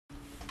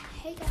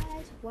Hey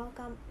guys,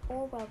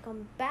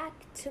 welcome back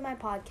to my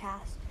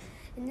podcast.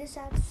 In this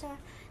episode,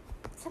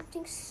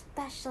 something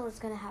special is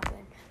gonna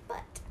happen.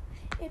 But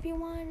if you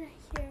want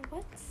to hear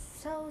what's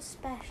so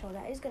special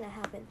that is gonna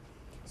happen,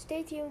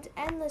 stay tuned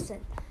and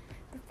listen.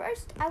 But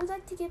first, I would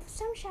like to give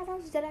some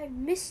shoutouts that I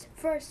missed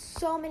for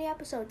so many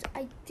episodes.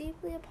 I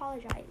deeply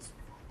apologize.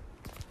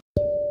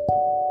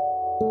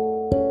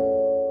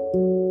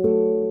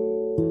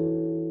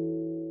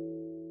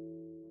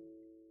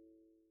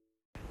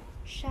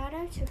 Shout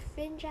out to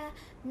Finja,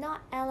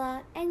 Not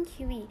Ella, and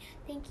QE.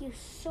 Thank you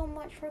so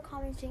much for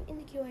commenting in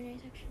the Q&A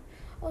section.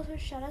 Also,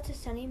 shout out to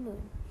Sunny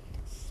Moon.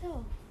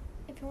 So,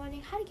 if you're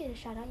wondering how to get a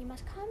shout out, you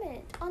must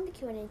comment on the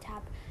Q&A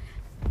tab,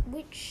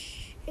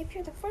 which, if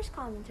you're the first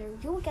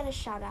commenter, you will get a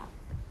shout out.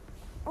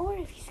 Or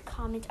if you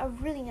comment a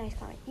really nice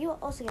comment, you will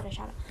also get a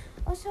shout out.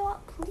 Also,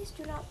 please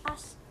do not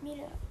ask me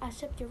to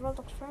accept your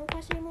Roblox friend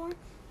request anymore.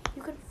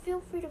 You can feel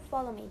free to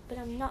follow me, but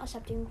I'm not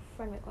accepting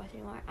friend requests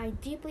anymore. I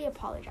deeply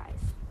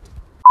apologize.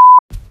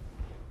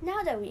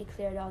 Now that we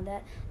cleared all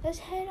that, let's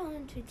head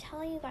on to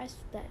telling you guys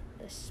the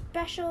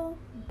special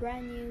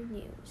brand new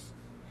news.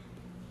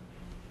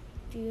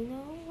 Do you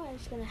know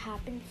what's gonna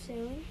happen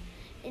soon?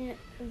 In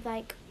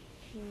like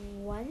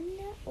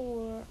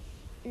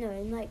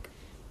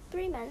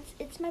 3 months,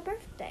 it's my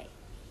birthday.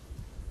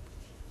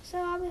 So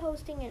I'll be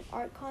hosting an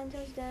art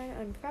contest then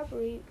in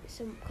February,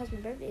 because my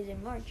birthday is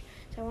in March,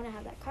 so I want to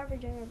have that covered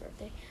during my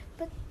birthday.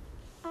 But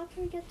after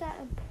we get that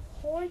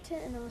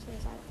important announcement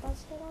aside,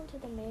 let's head on to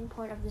the main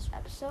point of this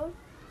episode.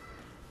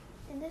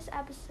 In this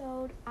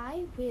episode,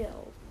 I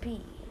will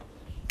be,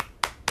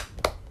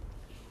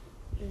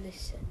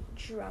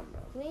 drum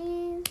roll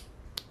please,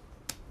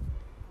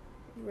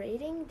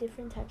 rating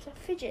different types of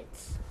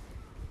fidgets.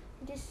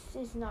 This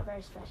is not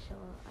very special,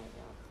 I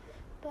know.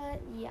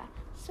 But yeah,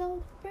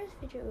 so the first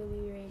fidget we'll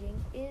be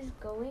rating is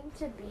going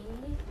to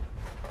be,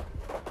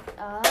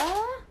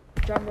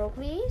 drum roll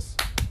please,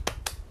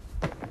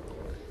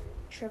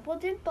 Triple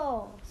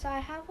Dimple. So I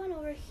have one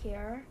over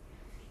here.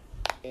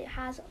 It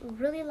has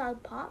really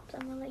loud pops.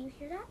 I'm gonna let you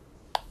hear that.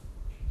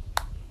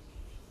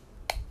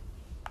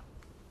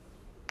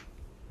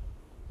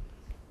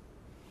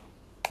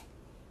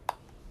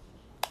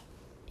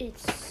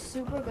 It's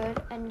super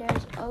good, and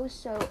there's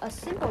also a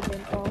single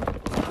dimple,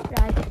 but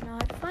I did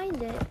not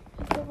find it.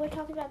 But we're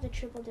talking about the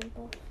triple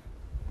dimple.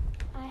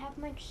 I have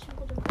my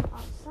single dimple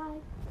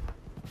outside.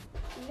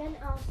 And then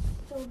I'll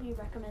still be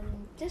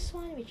recommending this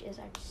one, which is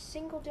our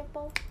single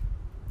dimple.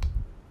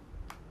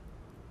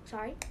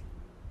 Sorry.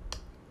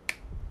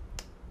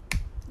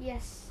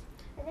 Yes.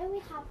 And then we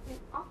have an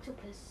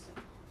octopus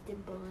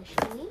dimple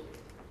machine.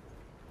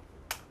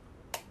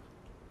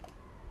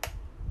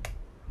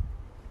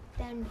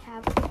 Then we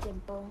have a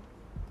dimple.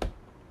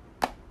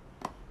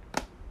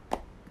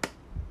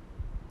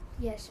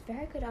 Yes,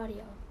 very good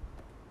audio.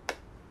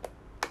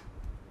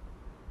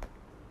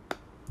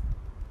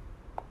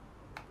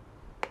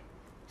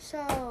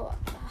 So,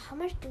 how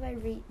much do I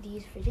rate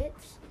these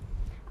fidgets?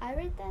 I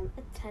rate them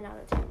a 10 out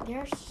of 10.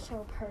 They're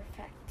so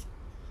perfect.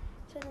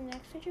 So the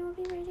next fidget we'll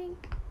be rating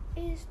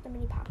is the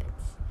mini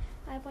poppets.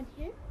 I have one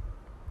here.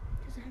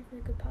 Doesn't have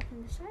really good pop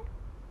on this side.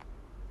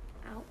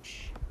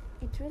 Ouch.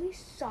 It's really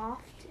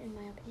soft in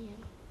my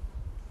opinion.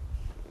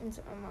 It's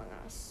Among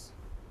Us.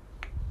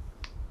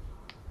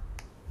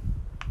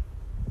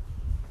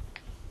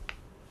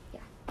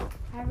 Yeah.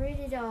 I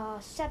rated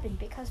 7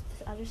 because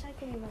the other side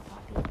couldn't even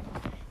pop it.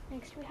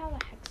 Next, we have a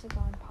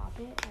hexagon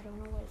poppet. I don't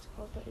know what it's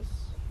called, but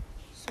it's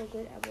so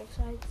good at both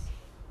sides.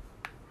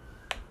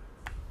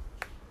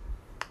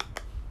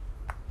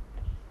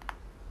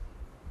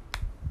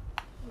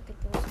 Look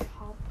at those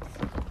pops.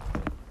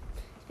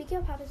 Speaking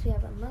of poppets, we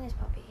have Among Us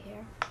poppet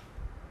here.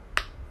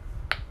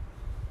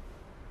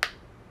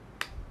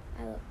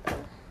 I love that.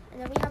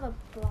 And then we have a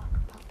block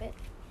poppet.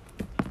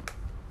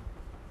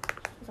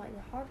 It's like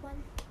the hard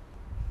one.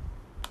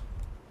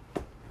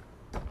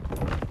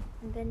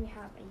 And then we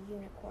have a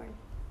unicorn.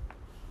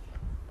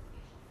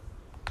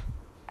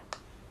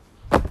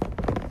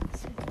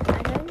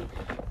 And then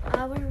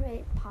I would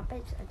rate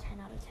poppets a 10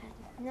 out of 10.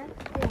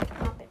 Next we have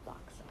poppet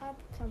blocks. I have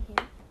some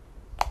here.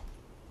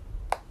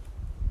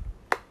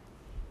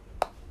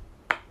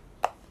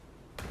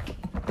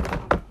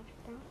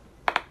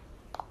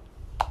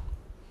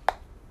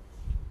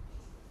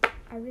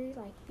 I really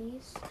like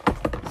these,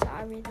 so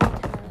I rate them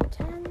 10 out of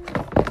 10.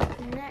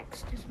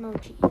 Next is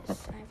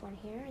emojis. I have one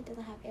here. It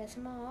doesn't have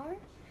ASMR,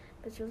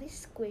 but it's really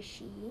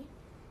squishy.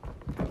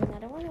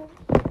 Another one,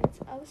 it's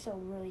also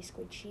really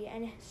squishy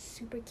and it's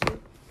super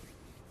cute.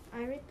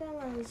 I rate them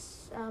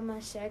as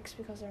a 6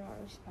 because they're not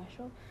really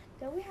special.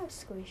 Then we have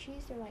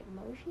squishies. They're like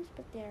emojis,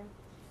 but they're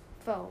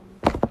foam.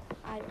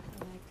 I don't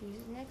really like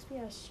these. Next we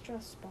have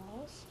stress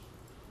balls.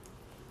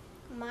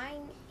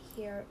 Mine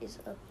here is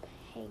a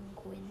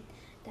penguin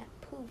that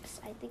poops.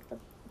 I think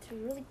it's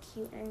really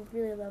cute and I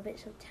really love it,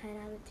 so 10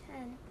 out of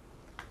 10.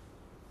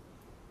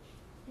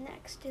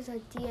 Next is a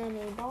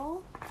DNA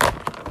ball. I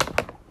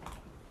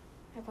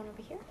have one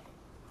over here.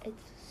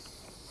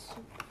 It's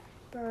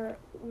super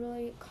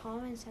really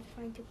calm and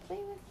satisfying to play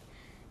with.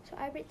 So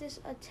I rate this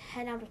a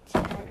 10 out of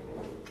 10.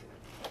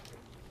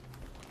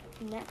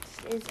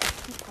 Next is a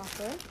tea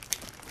popper.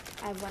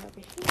 I have one over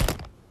here.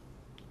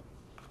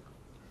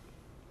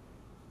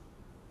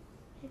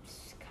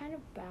 It's kind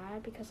of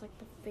bad because like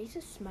the face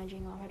is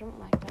smudging off. I don't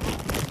like that.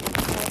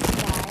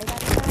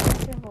 That's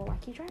kind of a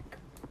Lucky Track.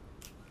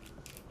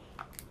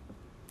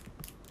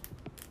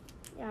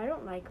 Yeah, I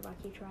don't like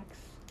Lucky Tracks.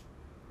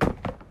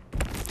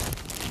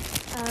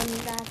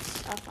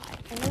 That's a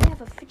 5. And then we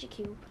have a fidget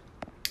cube.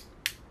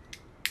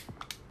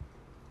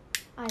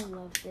 I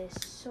love this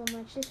so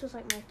much. This was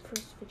like my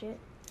first fidget.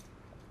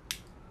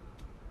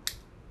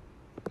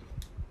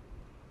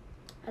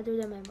 Other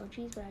than my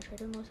mochis, but I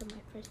traded most of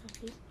my first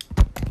mochis.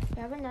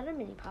 We have another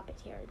mini poppet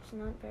here. It's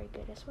not very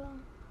good as well.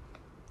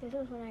 This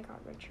was when I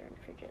got richer and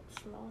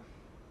fidgets small.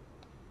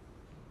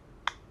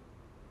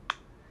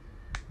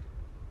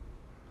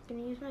 I'm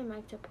gonna use my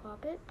mic to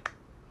pop it.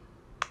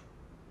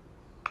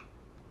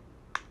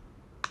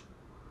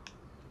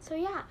 So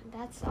yeah,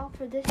 that's all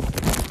for this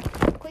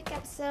quick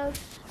episode.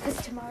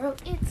 Because tomorrow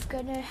it's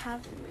gonna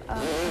have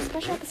a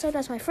special episode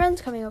as my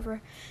friend's coming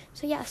over.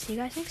 So yeah, see you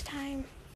guys next time.